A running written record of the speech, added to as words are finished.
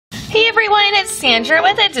Hey everyone, it's Sandra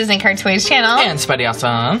with the Disney Car Toys channel. And Spidey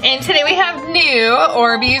Awesome. And today we have new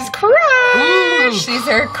Orbeez Crush. These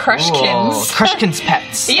are Crushkins. Crushkins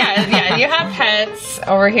pets. yeah, you have pets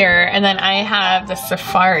over here. And then I have the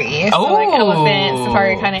safari. So like elephant,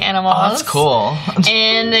 safari kind of animals. Oh, that's cool.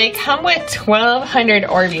 And they come with 1,200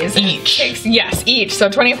 Orbeez. Each? Yes, each. So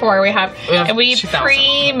 24 we have. And we 2,000.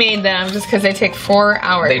 pre-made them just because they take 4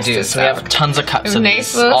 hours. They do. So we have tons of cups of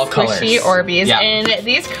nice these, little all colors. squishy Orbeez. Yep. And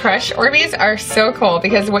these Crush Orbeez are so cool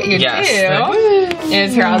because what you do is,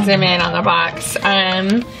 here, I'll zoom in on the box.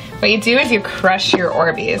 What you do is you crush your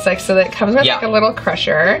Orbeez, like, so that it comes with like a little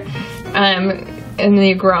crusher. And then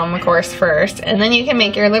you grow them, of course, first, and then you can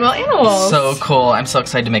make your little animals. So cool! I'm so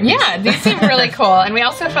excited to make these. Yeah, these seem really cool. And we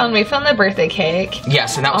also filmed the birthday cake.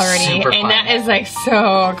 Yes, and that was super fun. And that is like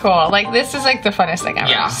so cool. Like this is like the funnest thing ever.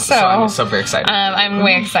 Yeah, so I'm so very excited. I'm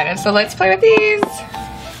way excited. So let's play with these.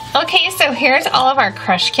 Okay, so here's all of our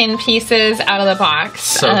Crushkin pieces out of the box.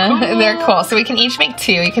 So cool. They're cool. So we can each make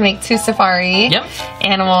 2. You can make 2 safari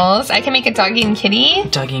animals. I can make a doggy and kitty.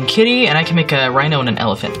 Doggy and kitty, and I can make a rhino and an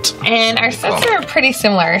elephant. And our sets are pretty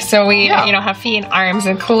similar. So we, have feet and arms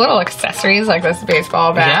and cool little accessories like this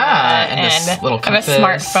baseball bat. Yeah, and this little compass. I have a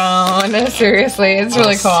smartphone. Seriously, it's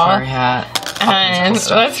really cool. Safari hat. And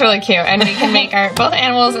that's really cute. And we can make our both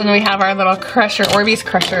animals, and we have our little crusher, Orbeez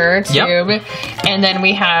crusher tube. And then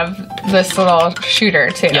we have this little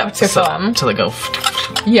shooter too to fill them. To go.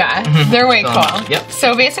 Yeah, they're way cool. Yep.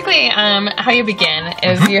 So basically, how you begin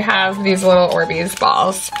is you have these little Orbeez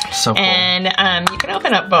balls. So cool. And you can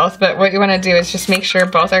open up both, but what you want to do is just make sure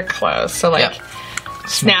both are closed. So like,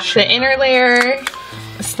 snap the inner layer,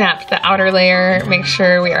 snap the outer layer, make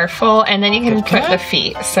sure we are full, and then you can put the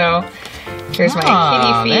feet. So here's my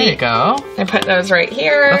kitty feet. There you go. I put those right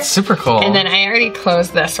here. That's super cool. And then I already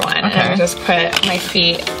closed this one. And I just put my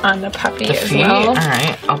feet on the puppy as well.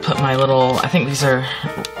 Alright, I'll put my little, I think these are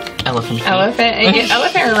elephant feet.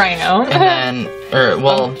 Elephant or rhino. And then, they're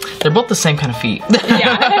both the same kind of feet.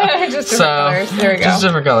 Yeah, just different colors. There we go. Just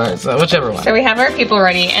different colors, whichever one. So we have our people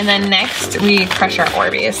ready, and then next we crush our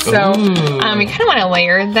Orbeez. So we kind of want to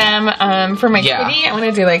layer them. For my kitty, I want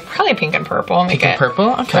to do like probably pink and purple. Pink and purple?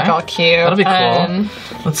 Okay. Look all cute. That'll be cool.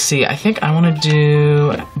 Let's see, I think I want to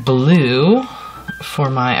do blue for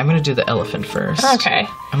my, I'm going to do the elephant first. Okay.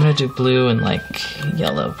 I'm going to do blue and like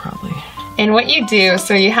yellow probably. And what you do,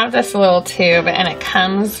 so you have this little tube and it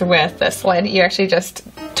comes with this lid. You actually just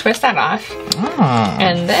twist that off. Oh.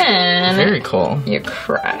 And then very cool. You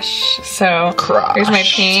crush. So here's my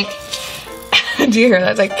pink. Do you hear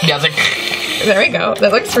that? It's like, yeah, it's like, there we go.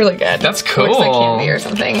 That looks really good. That's cool. It looks like candy or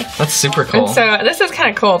something. That's super cool. And so this is kind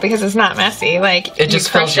of cool because it's not messy. Like it just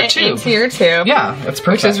fills your tube. Into your tube. Yeah, that's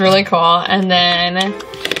perfect. Which is really cool. And then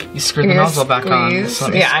you screw the nozzle back on. So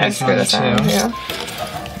I screw this on too.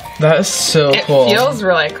 That is so cool. It feels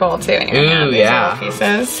really cool too. Ooh, yeah.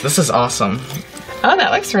 Pieces. This is awesome. Oh,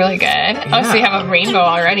 that looks really good. Yeah. Oh, so you have a rainbow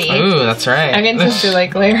already. Ooh, that's right. I'm going to just do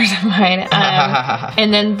like layers of mine.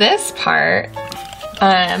 And then this part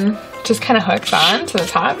just kind of hooks on to the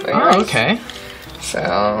top. Oh, okay.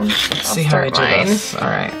 So let's see how we do this. All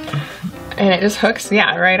right. And it just hooks,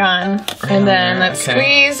 right on. And then let's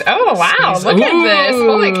squeeze. Oh, wow. Look at this.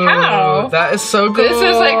 Holy cow. That is so cool. This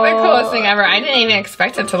is like the coolest thing ever. I didn't even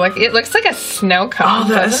expect it to look. It looks like a snow cone. Oh,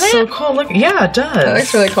 that is so cool. Look, yeah, it does. It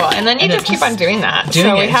looks really cool. And then you just keep on doing that.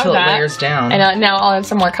 Doing it until it layers down. And now I'll add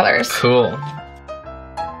some more colors. Cool.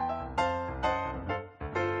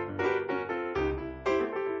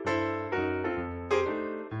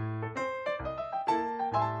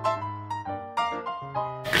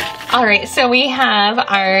 All right, so we have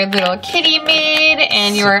our little kitty made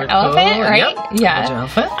and your elephant, right? Yep. Yeah.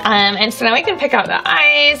 Elephant. And so now we can pick out the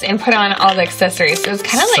eyes and put on all the accessories. So it's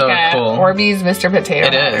kind of like a Orbeez Mr. Potato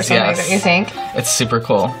Head or something, don't you think? It's super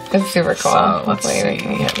cool. It's super cool. So, hopefully we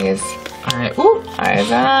can get these. All right. Ooh. Eyes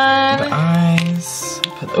on. The eyes.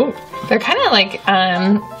 Ooh. They're kind of like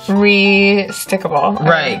re-stickable.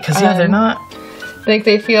 Right, because they're not. Like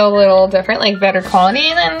they feel a little different, like better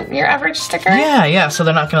quality than your average sticker. Yeah, so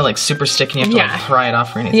they're not gonna like super stick and you have to like pry it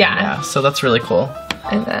off or anything. Yeah, so that's really cool.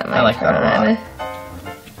 And then I like that a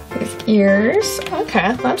lot. These ears.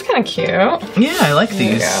 Okay, that's kind of cute. Yeah, I like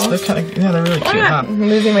these. They're kind of, they're really cute, huh? I'm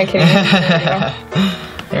losing my kitty.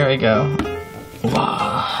 There we go.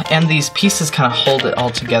 Wow. And these pieces kind of hold it all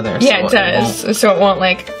together. Yeah, it does. So it won't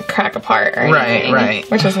like crack apart or anything. Right.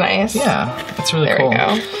 Which is nice. Yeah, it's really cool. There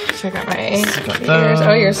we go. So I got my ears.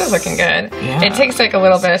 Oh, yours is looking good. Yeah. It takes like a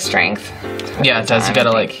little bit of strength. Yeah, it does. You gotta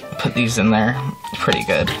like put these in there pretty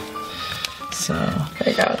good. So there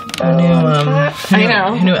you go. I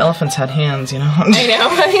know. Who knew elephants had hands, you know? I know.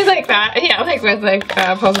 He's like that. Yeah, like with like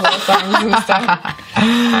posable songs and stuff.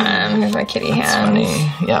 Here's my kitty hands.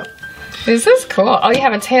 Funny. Yep. This is cool. Oh, you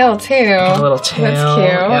have a tail too. A little tail. That's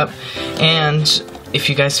cute. Yep. And if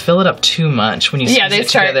you guys fill it up too much when you squeeze it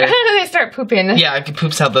together, they start pooping. Yeah, it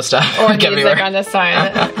poops out the stuff. Or these like on the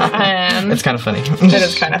side. It's kind of funny. It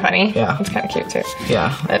is kind of funny. Yeah. It's kind of cute too.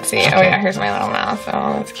 Yeah. Let's see. Okay. Oh yeah, here's my little mouth.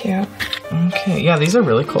 Oh, that's cute. Okay. Yeah, these are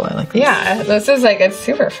really cool. I like these. Yeah, this is like, it's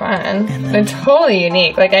super fun. They're totally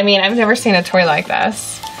unique. Like, I mean, I've never seen a toy like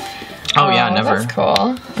this. Oh yeah, never. That's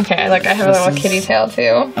cool. Okay, like I have a little kitty tail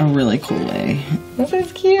too. A really cool way. This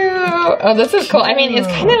is cute. Oh, this is cool. I mean, it's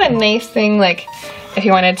kind of a nice thing, like, if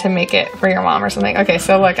you wanted to make it for your mom or something. Okay,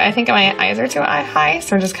 so look, I think my eyes are too high,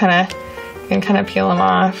 so just kind of, you can kind of peel them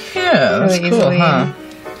off. Yeah, that's really cool, easily. Huh?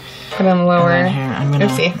 Put them lower. And then here, I'm gonna.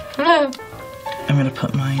 Oopsie. I'm gonna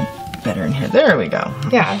put mine better in here. There we go.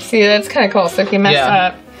 Yeah, see, that's kind of cool. So if you mess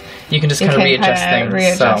up, you can just kind of readjust things.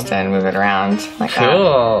 Readjust and move it around like that.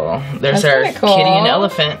 Cool. There's our kitty and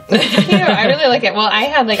elephant. That's cute. I really like it. Well,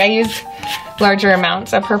 I used larger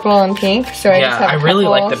amounts of purple and pink, so I just have I really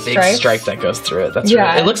like the big stripe that goes through it. That's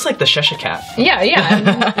really, it looks like the Cheshire cat. Yeah,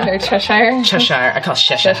 yeah. They're Cheshire. Cheshire. I call it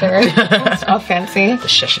Cheshire. It's all fancy. The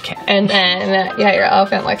Cheshire cat. And then, yeah, your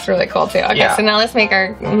elephant looks really cool too. Okay, so now let's make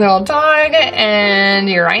our little dog and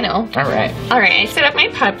your rhino. All right. All right, I set up my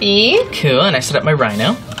puppy. Cool, and I set up my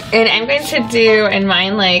rhino. And I'm going to do in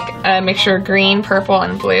mine like a mixture of green, purple,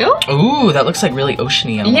 and blue. Ooh, that looks like really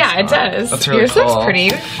oceany. Yeah, it does. That's really cool. Yours looks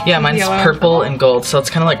pretty. Yeah, mine's yellow, purple and gold, so it's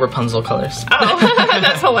kind of like Rapunzel colors. Oh,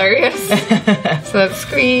 that's hilarious. So let's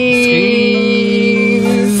squeeze.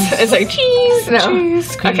 It's like cheese. No.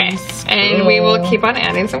 Cheese, squeeze, okay, and we will keep on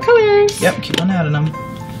adding some colors. Yep, keep on adding them.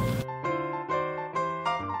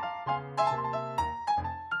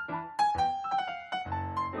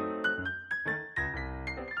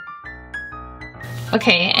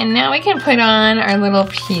 Okay, and now we can put on our little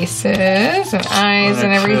pieces and eyes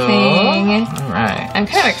and everything. Cool. All right. I'm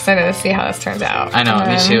kind of excited to see how this turns out. I know,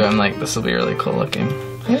 me too. I'm like, this will be really cool looking.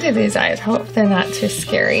 Look at these eyes. Hope they're not too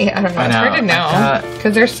scary. I don't know. It's hard to know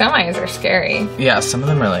because there's some eyes are scary. Yeah, some of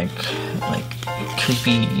them are like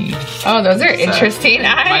creepy. Oh, those are interesting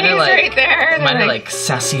eyes right there. Mine are like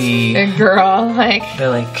sassy. A girl, like. They're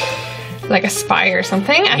like a spy or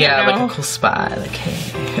something. I don't know. Like a cool spy. Like,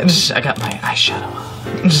 hey, I got my eyeshadow on.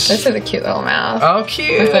 This is a cute little mouth. Oh,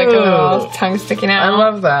 cute. With like a little tongue sticking out. I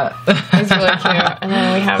love that. It's really cute. And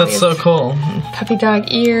then we have That's so cool. Puppy dog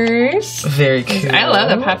ears. Very cute. I love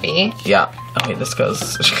the puppy. Yeah. Oh wait, this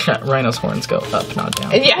goes. Rhino's horns go up, not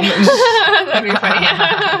down. Yeah. That'd be funny.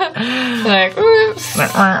 Like, oops.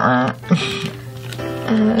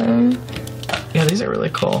 Yeah, these are really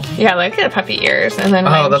cool. Yeah, look at the puppy ears, and then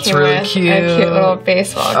that's really cute. A cute little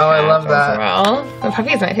baseball cap. Oh, I love that. Well, the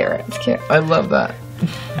puppy's my favorite. It's cute. I love that.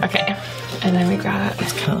 Okay, and then we got.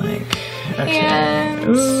 It's kind of like. Okay.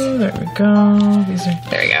 Hands. Ooh, there we go.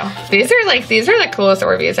 There we go. These are the coolest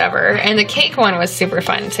Orbeez ever, and the cake one was super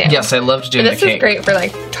fun too. Yes, I loved doing the cake. This is great for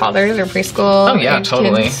like toddlers or preschool. Oh yeah,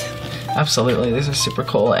 totally. Kids. Absolutely, these are super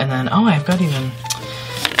cool. And then I've got a camera.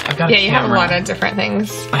 You have a lot of different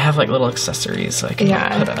things. I have like little accessories, so I can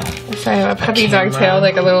put so I have a puppy dog tail,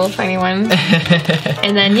 like a little tiny one.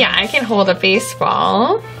 And then I can hold a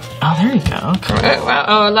baseball. Oh, there you go. Cool. Oh, wow.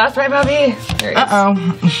 Oh, I lost my puppy. There it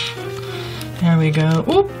is. There we go.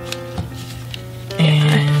 Whoop.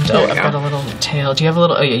 And I've got a little tail. Do you have a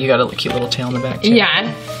little? Oh yeah, you got a cute little tail in the back too.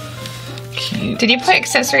 Yeah. Cute. Did you put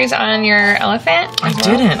accessories on your elephant? I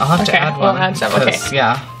didn't. I'll have to add one. We'll add some. Okay.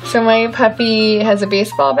 Yeah. So my puppy has a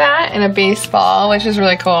baseball bat and a baseball, which is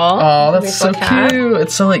really cool. Oh, that's so cute.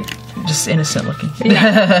 It's so like just innocent looking.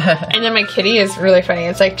 Yeah. And then my kitty is really funny.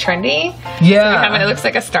 It's like trendy. Yeah. So it looks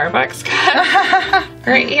like a Starbucks cup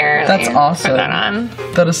right here. That's awesome. Put that on.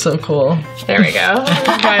 That is so cool. There we go.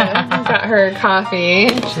 got her coffee.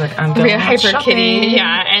 She's like, I'm going to hyper shopping. Kitty.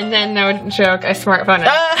 Yeah. And then no joke, a smartphone.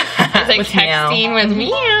 It's like texting with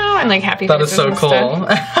meow and like happy faces. That is so cool.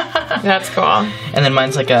 That's cool. And then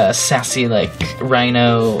mine's like a sassy like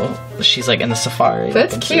rhino. She's like in the safari.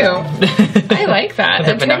 That's cute. I like that.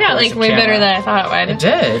 It turned out like way better than I thought it would. It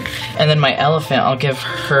did. And then my elephant, I'll give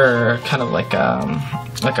her kind of like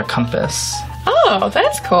a compass. Oh,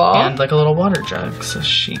 that's cool. And like a little water jug, so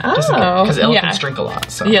she doesn't get, because elephants drink a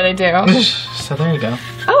lot. So. Yeah, they do. So there you go.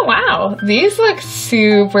 Oh wow, these look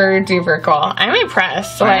super duper cool. I'm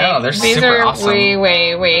impressed. I know, they're these super are awesome.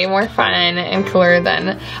 way more fun and cooler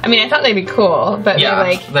than. I mean, I thought they'd be cool, but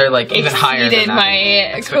they're like even higher than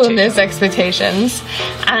my coolness expectations.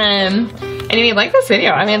 And And if you like this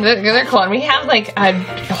video, I mean, they're cool. And we have like a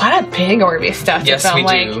lot of big Orbeez stuff to film.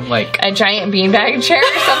 Yes, we do. Like a giant beanbag chair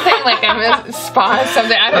or something, like a spa or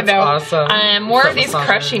something. I don't know. Awesome. More of these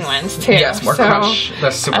crushing ones too. Yes, more crush.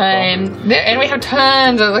 That's super cool. And we have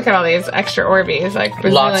tons of, look at all these extra Orbeez, like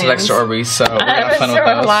bazillions. Lots of extra Orbeez, so we're gonna have fun with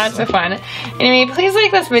those. Lots of fun. Anyway, please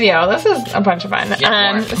like this video. This is a bunch of fun.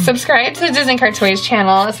 Subscribe to the Disney Cart Toys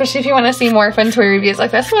channel, especially if you want to see more fun toy reviews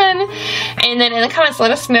like this one. And then in the comments,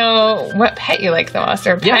 let us know what pet you like the most,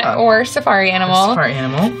 or pet or safari animal. Safari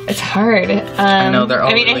animal. It's hard. I know, they're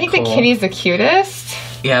all really I think cool. the kitty's the cutest.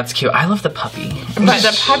 Yeah, it's cute. I love the puppy. But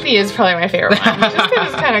the puppy is probably my favorite one. Just because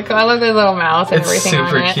it's kind of cool. I love the little mouth and everything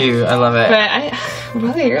on it. It's super cute. I love it. But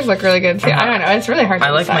both of yours look really good too. I don't know. It's really hard to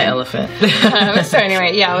decide. I like my elephant. So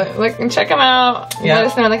anyway, yeah, look and check them out. Yeah. Let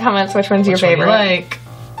us know in the comments which one's your favorite. Like.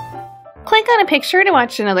 Click on a picture to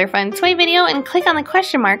watch another fun toy video and click on the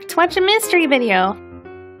question mark to watch a mystery video.